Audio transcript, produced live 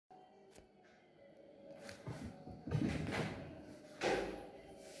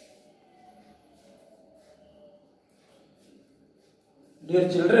Dear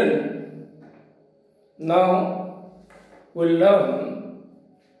children, now we will learn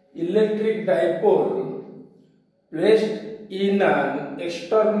electric dipole placed in an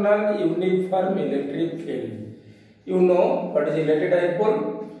external uniform electric field. You know what is electric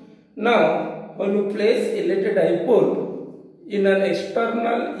dipole? Now, when you place electric dipole in an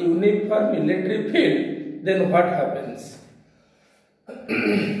external uniform electric field, then what happens?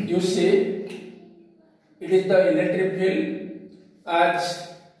 You see, it is the electric field.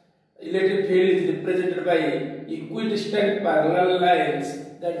 As electric field is represented by equidistant parallel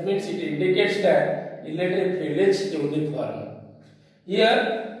lines, that means it indicates that electric field is uniform.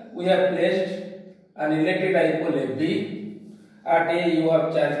 Here we have placed an electric dipole AB. At A you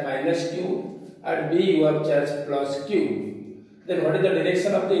have charge minus Q, at B you have charge plus Q. Then what is the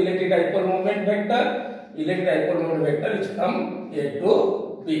direction of the electric dipole moment vector? Electric dipole moment vector is from A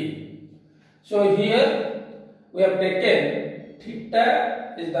to B. So here we have taken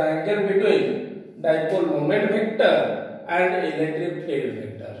theta is the angle between dipole moment vector and electric field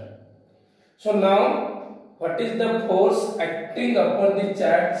vector. So now, what is the force acting upon the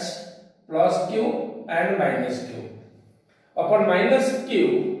charge plus Q and minus Q? Upon minus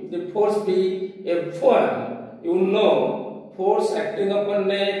Q, the force be F1. You know, force acting upon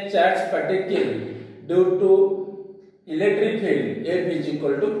a charge particle due to electric field F is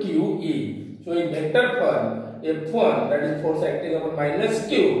equal to QE. So in vector form, F1, that is force acting upon minus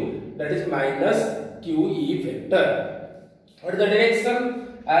Q, that is minus QE vector. What is the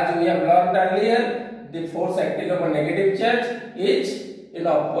direction? As we have learned earlier, the force acting upon negative charge is in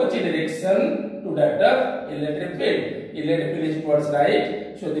opposite direction to that of electric field. Electric field is towards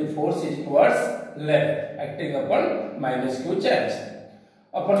right, so the force is towards left, acting upon minus Q charge.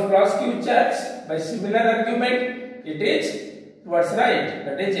 Upon plus Q charge, by similar argument, it is towards right,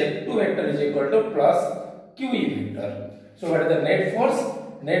 that is F2 vector is equal to plus QE vector. So what is the net force?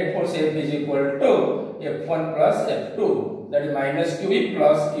 Net force F is equal to F1 plus F2, that is minus QE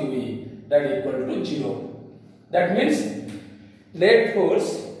plus QE, that is equal to 0. That means net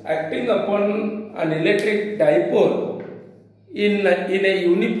force acting upon an electric dipole in a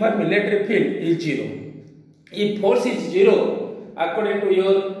uniform electric field is 0. If force is 0, according to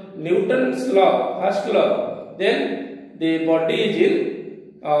your Newton's law, first law, then the body is in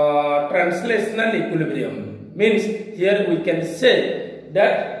translational equilibrium. Means here we can say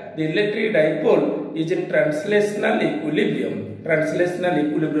that the electric dipole is in translational equilibrium. Translational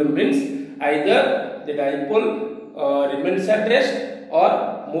equilibrium means either the dipole remains at rest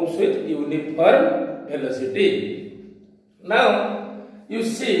or moves with uniform velocity. Now you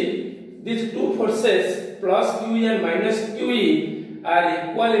see these two forces plus QE and minus QE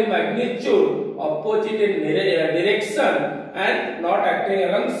are equal in magnitude, opposite in direction, and not acting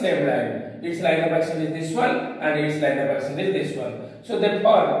along same line. Its line of action is this one and its line of action is this one. So they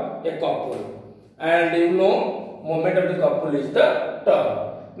form a couple. And you know, moment of the couple is the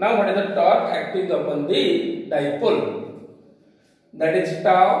torque. Now what is the torque acting upon the dipole? That is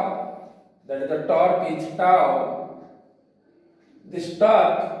tau. That is the torque is tau. This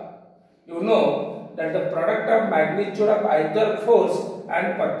torque, you know, that the product of magnitude of either force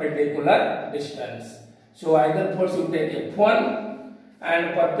and perpendicular distance. So either force you take F1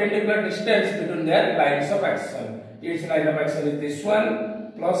 and perpendicular distance between their lines of action. Its line of action is this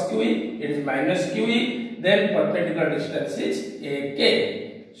one plus QE, it is minus QE, then perpendicular distance is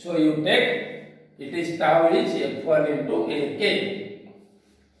AK. So you take, it is tau is F1 into AK.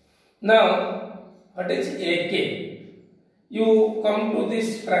 Now, what is AK? You come to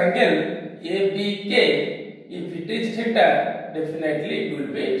this triangle ABK, if it is theta, definitely it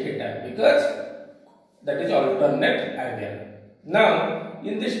will be theta because that is alternate angle. Now,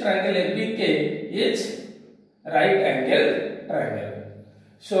 in this triangle ABK is right angle triangle.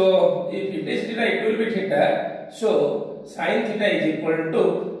 So, if it is theta, it will be theta. So, sin theta is equal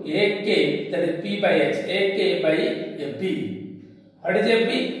to AK, that is P by H, AK by AB. What is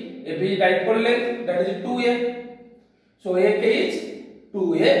AB? AB is dipole length, that is 2A. So, AK is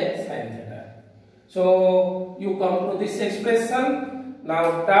 2A sin theta. So, you come to this expression.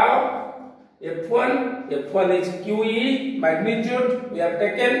 Now, tau F1 is QE magnitude we have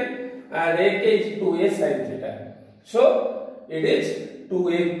taken and AK is 2A sin theta. So it is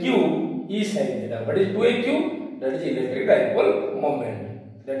 2AQ E sin theta. What is 2AQ? That is electric dipole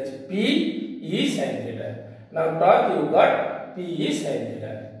moment. That is P E sin theta. Now torque you got P E sin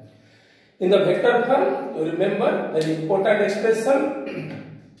theta. In the vector form, you remember the important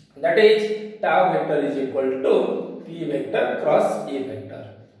expression that is tau vector is equal to P vector cross E vector.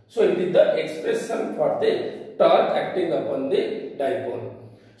 So it is the expression for the torque acting upon the dipole.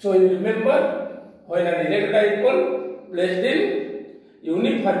 So you remember when an electric dipole placed in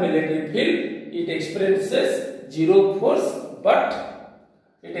uniform electric field, it experiences zero force, but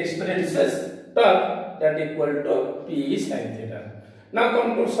it experiences torque that equal to P sin theta. Now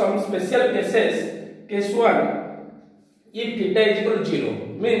come to some special cases. Case 1, if theta is equal to 0,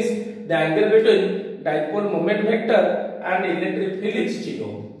 means the angle between dipole moment vector and electric field is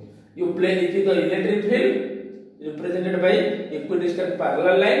 0. You play it with the electric field represented by equidistant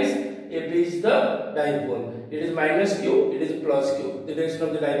parallel lines. AB is the dipole. It is minus q, it is plus q. The direction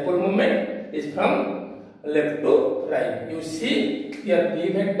of the dipole moment is from left to right. You see here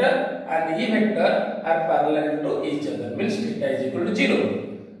P vector and E vector are parallel to each other, means theta is equal to 0.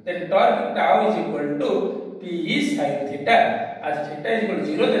 Then torque tau is equal to P sin theta. As theta is equal to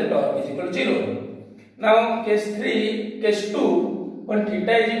 0, then torque is equal to 0. Now case 2, when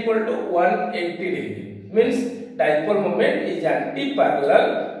theta is equal to 180 degree, means dipole moment is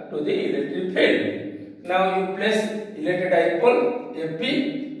anti-parallel to the electric field. Now you place electric dipole AP,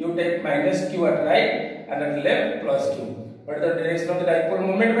 you take minus q at right and at left plus q. What is the direction of the dipole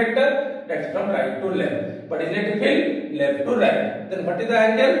moment vector? That's from right to left. But electric field left to right. Then what is the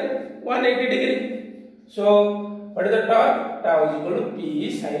angle? 180 degree. So what is the torque? Tau is equal to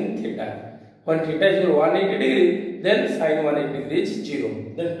P sin theta. When theta is equal to 180 degree, then sin 180 degree is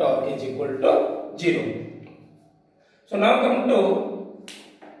 0. Then torque is equal to 0. So now come to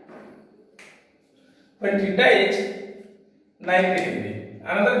when theta is 90 degree.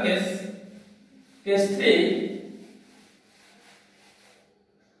 Another case, case 3.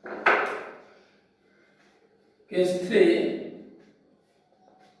 Case 3,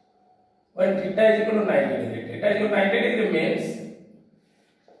 when theta is equal to 90 degree. Theta is equal to 90 degree means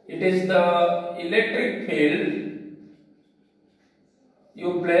it is the electric field.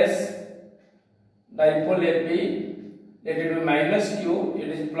 You place dipole AP, let it be minus q, it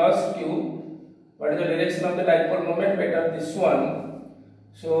is plus q. What is the direction of the dipole moment vector? This one.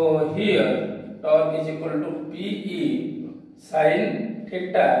 So here torque is equal to PE sin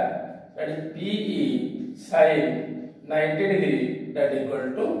theta, that is PE sin 90 degree, that is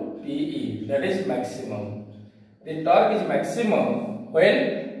equal to PE, that is maximum. The torque is maximum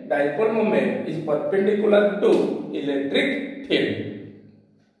when dipole moment is perpendicular to electric field.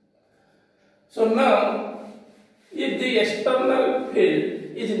 So now, if the external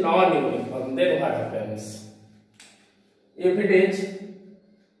field is non-uniform, then what happens? If it is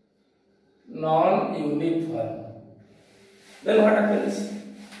non-uniform, then what happens?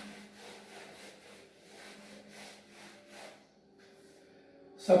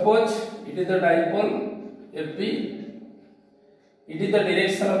 Suppose it is the dipole FP, it is the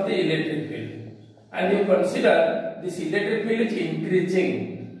direction of the electric field, and you consider this electric field is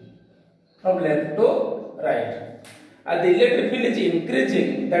increasing from left to right. As the electric field is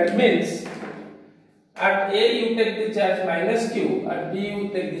increasing, that means at A you take the charge minus q, at B you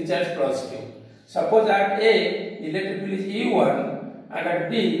take the charge plus q. Suppose at A electric field is E1 and at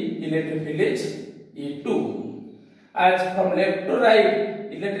B electric field is E2. As from left to right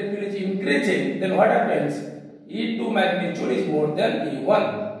electric field is increasing, then what happens? E2 magnitude is more than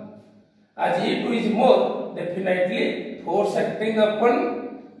E1. As E2 is more, definitely force acting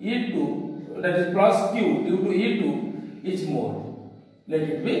upon E2, that is plus q due to E2, is more. Let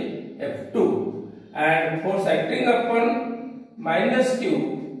it be F2. And force acting upon minus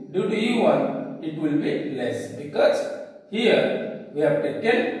q due to E1, it will be less, because here we have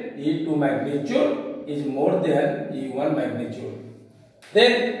taken E2 magnitude is more than E1 magnitude.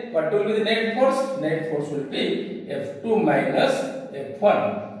 Then what will be the net force? Net force will be F2 minus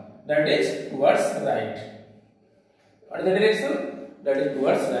F1, that is towards right. What is the direction? That is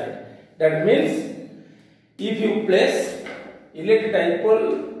towards right. That means if you place electric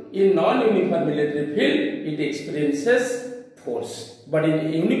dipole in non-uniform electric field, it experiences force. But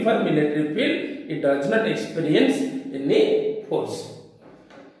in uniform electric field, it does not experience any force.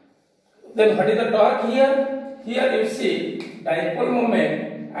 Then what is the torque here? Here you see dipole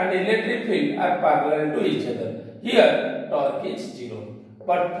moment and electric field are parallel to each other. Here torque is 0.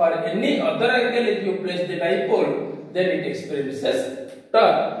 But for any other angle, if you place the dipole, then it experiences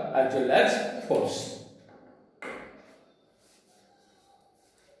torque as well as force.